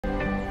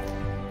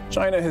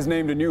China has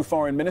named a new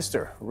foreign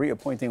minister,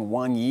 reappointing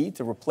Wang Yi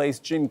to replace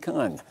Qin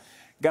Gang.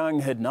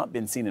 Gang had not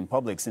been seen in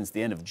public since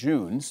the end of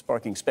June,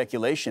 sparking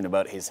speculation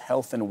about his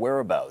health and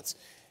whereabouts.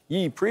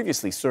 Yi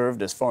previously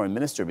served as foreign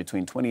minister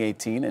between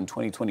 2018 and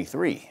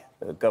 2023.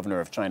 The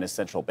governor of China's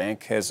central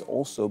bank has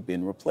also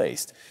been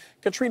replaced.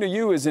 Katrina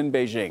Yu is in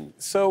Beijing.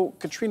 So,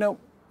 Katrina,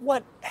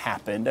 what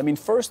happened? I mean,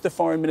 first, the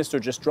foreign minister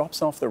just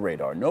drops off the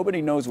radar.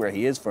 Nobody knows where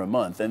he is for a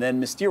month. And then,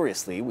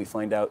 mysteriously, we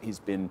find out he's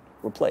been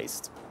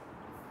replaced.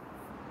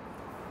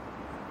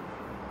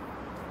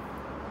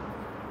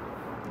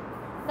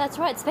 That's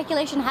right.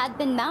 Speculation had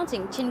been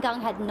mounting. Qin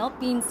Gang had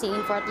not been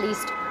seen for at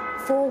least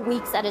 4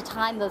 weeks at a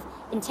time of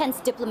intense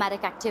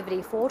diplomatic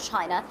activity for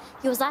China.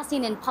 He was last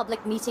seen in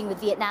public meeting with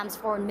Vietnam's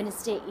foreign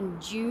minister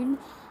in June.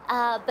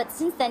 But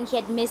since then, he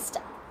had missed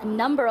a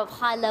number of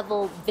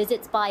high-level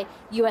visits by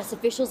U.S.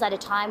 officials at a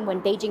time when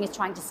Beijing is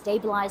trying to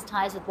stabilize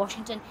ties with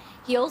Washington.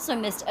 He also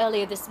missed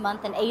earlier this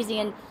month an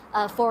ASEAN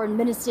foreign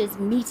ministers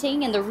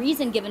meeting, and the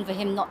reason given for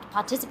him not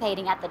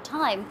participating at the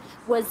time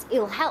was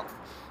ill health.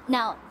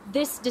 Now,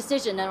 this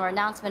decision or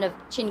announcement of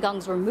Qin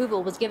Gang's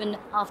removal was given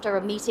after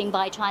a meeting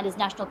by China's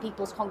National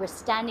People's Congress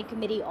Standing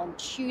Committee on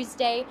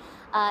Tuesday.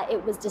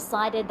 It was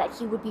decided that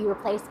he would be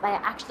replaced by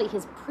actually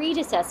his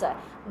predecessor,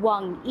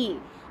 Wang Yi.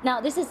 Now,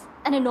 this is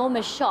an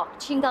enormous shock.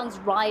 Qin Gang's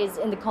rise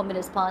in the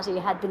Communist Party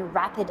had been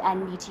rapid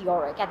and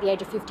meteoric. At the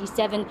age of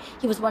 57,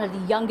 he was one of the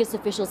youngest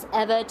officials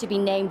ever to be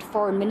named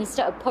foreign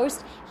minister, a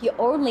post he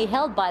only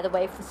held, by the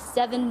way, for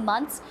 7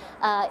 months.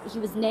 He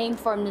was named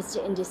foreign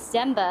minister in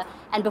December,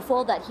 and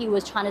before that, he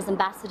was China's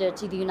ambassador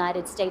to the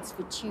United States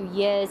for 2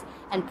 years.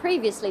 And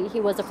previously,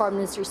 he was a foreign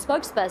ministry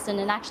spokesperson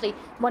and actually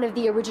one of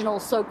the original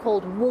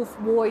so-called wolf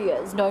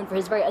warriors, known for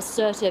his very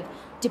assertive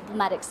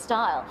diplomatic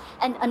style.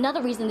 And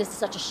another reason this is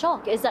such a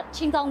shock is that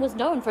Qin Gang was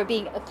known for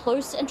being a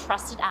close and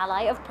trusted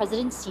ally of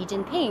President Xi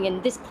Jinping,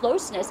 and this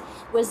closeness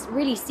was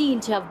really seen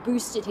to have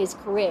boosted his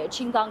career.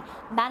 Qin Gang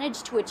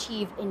managed to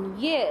achieve in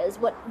years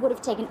what would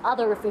have taken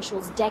other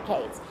officials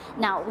decades.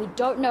 Now, we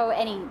don't know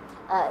any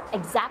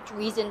exact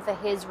reason for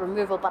his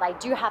removal, but I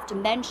do have to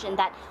mention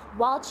that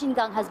while Qin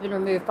Gang has been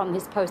removed from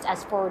his post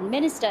as foreign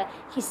minister,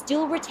 he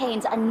still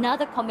retains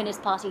another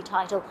Communist Party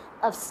title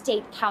of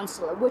state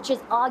councillor, which is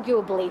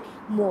arguably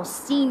more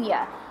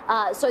senior.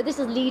 So this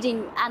is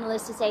leading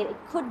analysts to say it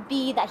could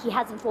be that he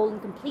hasn't fallen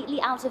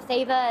completely out of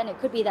favor, and it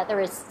could be that there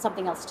is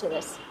something else to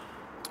this.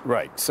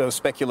 Right. So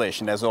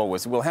speculation, as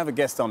always. We'll have a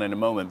guest on in a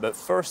moment. But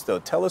first, though,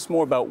 tell us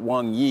more about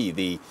Wang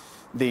Yi,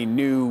 the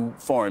new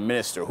foreign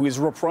minister, who is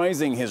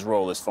reprising his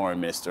role as foreign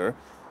minister.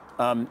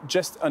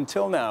 Just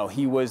until now,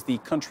 he was the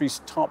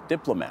country's top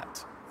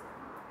diplomat.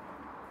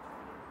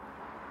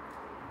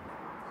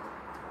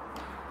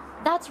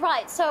 That's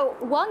right. So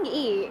Wang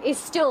Yi is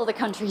still the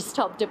country's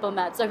top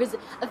diplomat. So his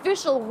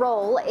official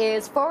role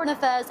is Foreign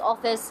Affairs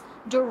Office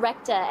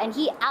Director, and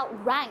he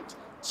outranked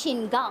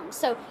Qin Gang.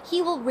 So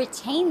he will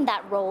retain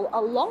that role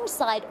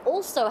alongside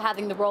also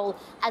having the role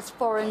as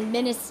foreign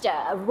minister,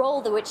 a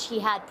role which he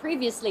had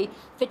previously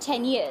for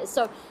 10 years.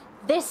 So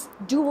this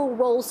dual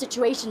role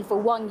situation for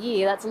Wang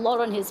Yi, that's a lot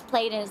on his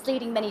plate, and it's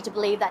leading many to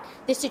believe that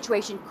this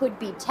situation could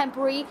be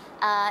temporary,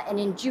 and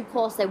in due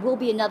course there will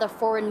be another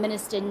foreign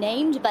minister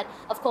named. But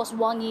of course,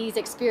 Wang Yi's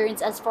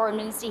experience as foreign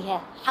minister, he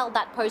held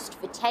that post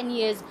for 10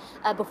 years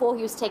before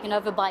he was taken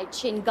over by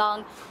Qin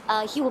Gang.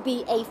 He will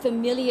be a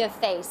familiar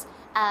face,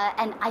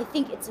 and I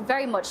think it's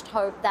very much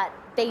hoped that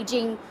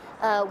Beijing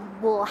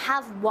will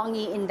have Wang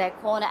Yi in their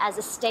corner as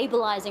a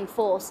stabilizing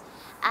force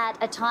at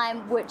a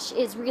time which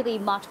is really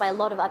marked by a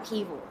lot of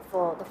upheaval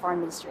for the foreign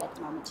ministry at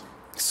the moment.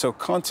 So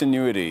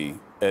continuity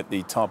at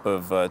the top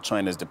of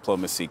China's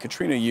diplomacy.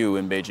 Katrina Yu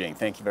in Beijing,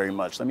 thank you very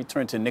much. Let me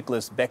turn to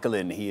Nicholas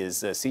Beckelin. He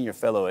is a senior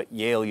fellow at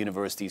Yale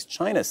University's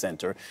China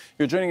Center.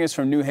 You're joining us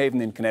from New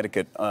Haven in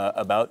Connecticut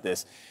about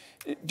this.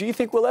 Do you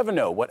think we'll ever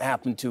know what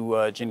happened to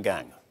Qin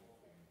Gang?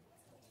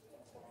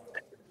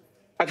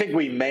 I think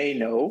we may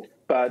know,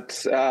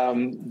 but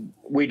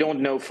we don't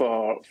know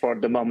for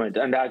the moment.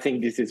 And I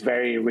think this is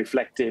very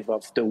reflective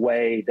of the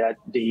way that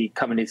the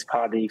Communist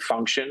Party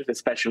functions,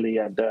 especially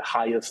at the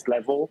highest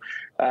level.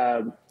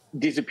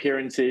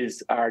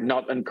 Disappearances are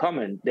not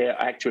uncommon. They're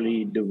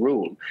actually the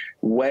rule.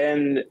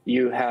 When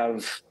you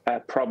have a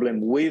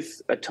problem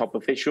with a top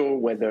official,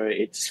 whether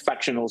it's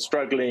factional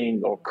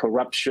struggling or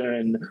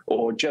corruption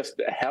or just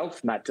a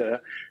health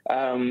matter,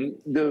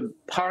 the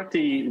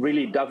party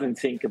really doesn't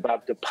think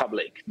about the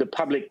public. The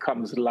public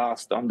comes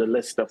last on the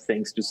list of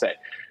things to say.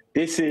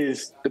 This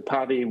is the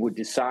party who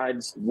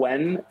decides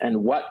when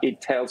and what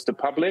it tells the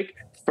public.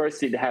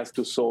 First, it has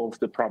to solve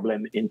the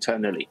problem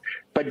internally.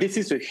 But this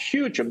is a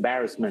huge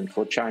embarrassment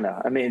for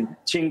China. I mean,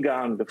 Qin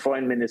Gang, the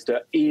foreign minister,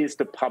 is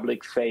the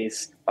public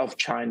face of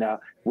China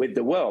with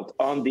the world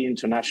on the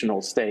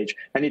international stage.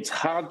 And it's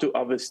hard to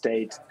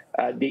overstate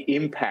the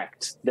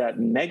impact, that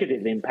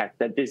negative impact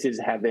that this is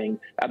having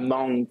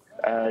among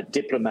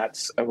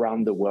diplomats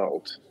around the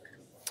world.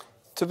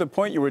 To the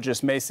point you were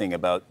just making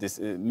about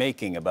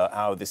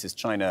how this is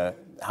China,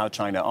 how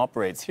China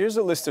operates, here's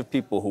a list of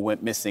people who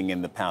went missing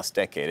in the past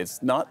decade.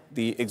 It's not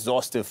the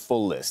exhaustive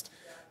full list.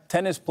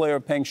 tennis player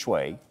Peng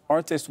Shuai,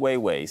 artist Wei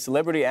Wei,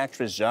 celebrity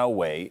actress Zhao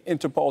Wei,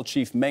 Interpol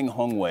chief Meng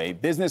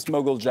Hongwei, business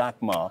mogul Jack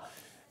Ma,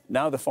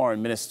 now the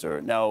foreign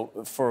minister. Now,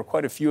 for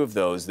quite a few of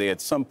those, they at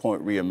some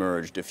point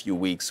re-emerged a few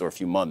weeks or a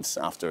few months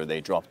after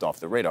they dropped off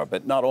the radar,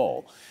 but not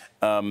all.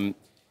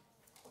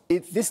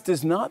 This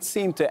does not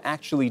seem to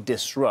actually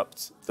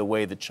disrupt the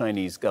way the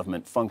Chinese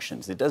government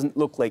functions. It doesn't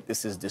look like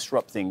this is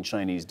disrupting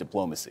Chinese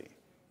diplomacy.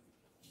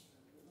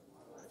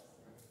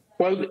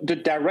 Well, the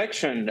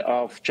direction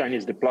of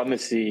Chinese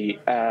diplomacy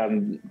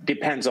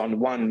depends on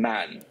one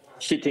man.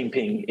 Xi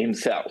Jinping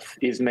himself.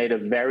 He's made a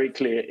very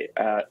clear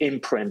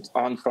imprint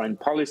on foreign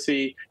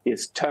policy.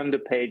 He's turned the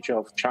page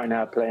of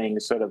China playing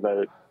sort of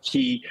a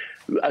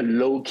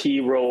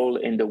low-key role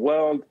in the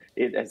world.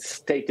 It has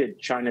stated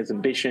China's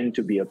ambition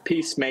to be a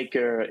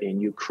peacemaker in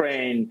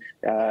Ukraine,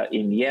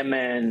 in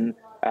Yemen,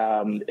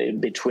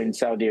 between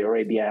Saudi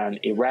Arabia and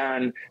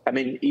Iran. I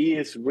mean, he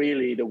is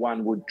really the one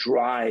who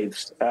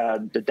drives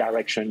the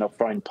direction of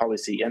foreign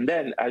policy. And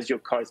then, as your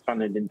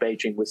correspondent in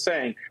Beijing was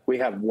saying, we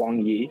have Wang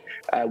Yi,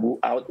 who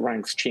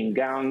outranks Qin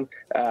Gang.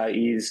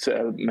 He's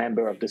a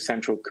member of the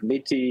Central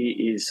Committee.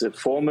 He's a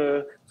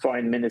former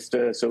foreign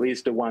minister, so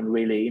he's the one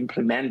really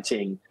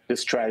implementing the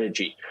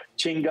strategy.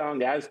 Qin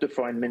Gang, as the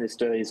foreign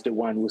minister, is the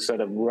one who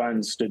sort of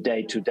runs the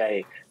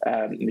day-to-day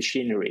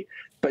machinery.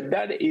 But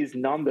that is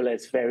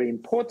nonetheless very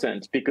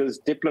important because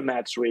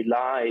diplomats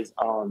rely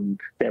on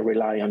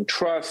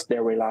trust, they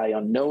rely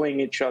on knowing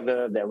each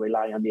other, they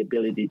rely on the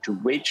ability to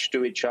reach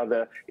to each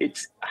other.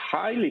 It's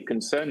highly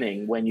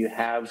concerning when you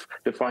have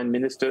the foreign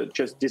minister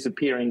just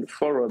disappearing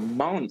for a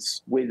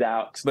month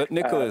without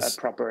a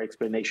proper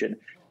explanation.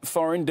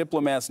 Foreign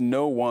diplomats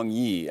know Wang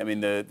Yi. I mean,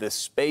 the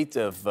spate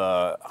of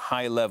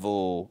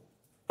high-level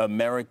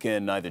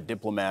American either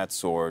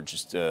diplomats or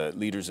just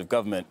leaders of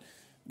government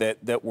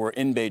that were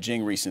in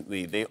Beijing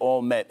recently, they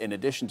all met in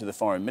addition to the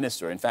foreign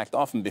minister. In fact,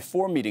 often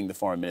before meeting the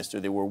foreign minister,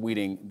 they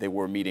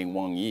were meeting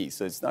Wang Yi.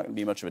 So it's not going to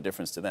be much of a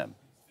difference to them.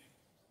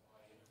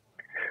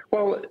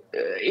 Well,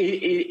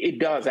 it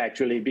does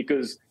actually,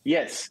 because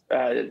yes,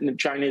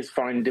 Chinese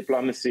foreign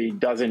diplomacy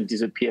doesn't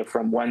disappear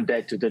from one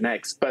day to the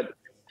next, but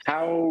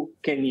how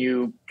can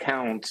you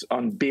count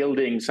on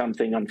building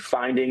something, on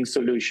finding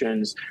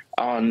solutions,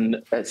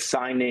 on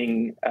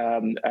signing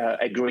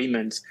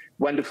agreements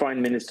when the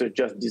foreign minister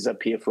just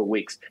disappears for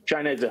weeks?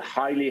 China is a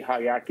highly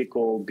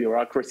hierarchical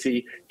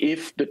bureaucracy.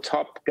 If the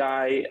top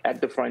guy at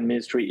the foreign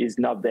ministry is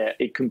not there,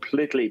 it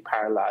completely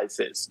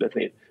paralyzes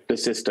the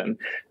system.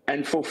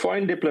 And for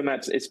foreign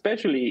diplomats,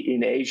 especially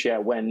in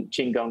Asia, when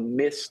Qin Gang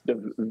missed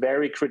the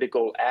very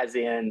critical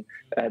ASEAN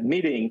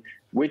meeting,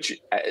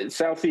 which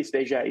Southeast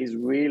Asia is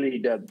really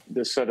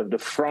the sort of the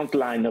front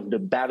line of the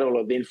battle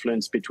of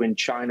influence between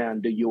China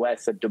and the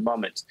US at the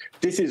moment.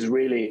 This is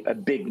really a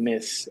big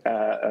miss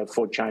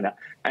for China.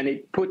 And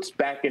it puts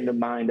back in the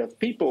mind of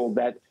people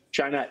that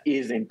China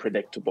is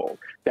unpredictable,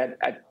 that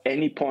at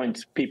any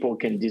point people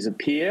can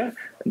disappear,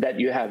 that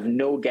you have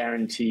no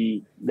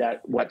guarantee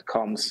that what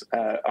comes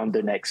on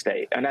the next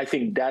day. And I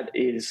think that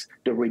is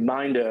the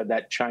reminder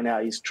that China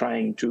is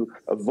trying to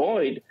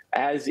avoid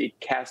as it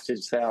casts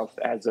itself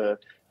as a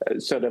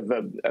sort of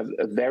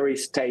a very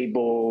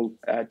stable,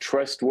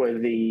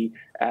 trustworthy,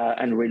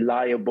 and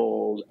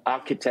reliable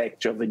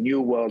architect of a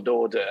new world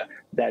order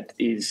that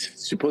is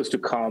supposed to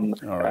come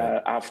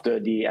after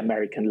the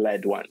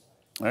American-led one.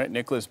 All right,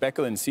 Nicholas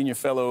Beckelin, Senior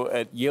Fellow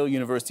at Yale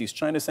University's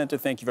China Center,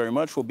 thank you very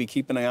much. We'll be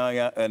keeping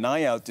an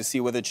eye out to see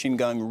whether Qin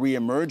Gang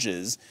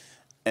reemerges,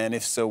 and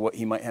if so, what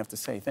he might have to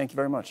say. Thank you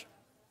very much.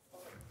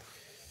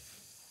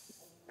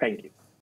 Thank you.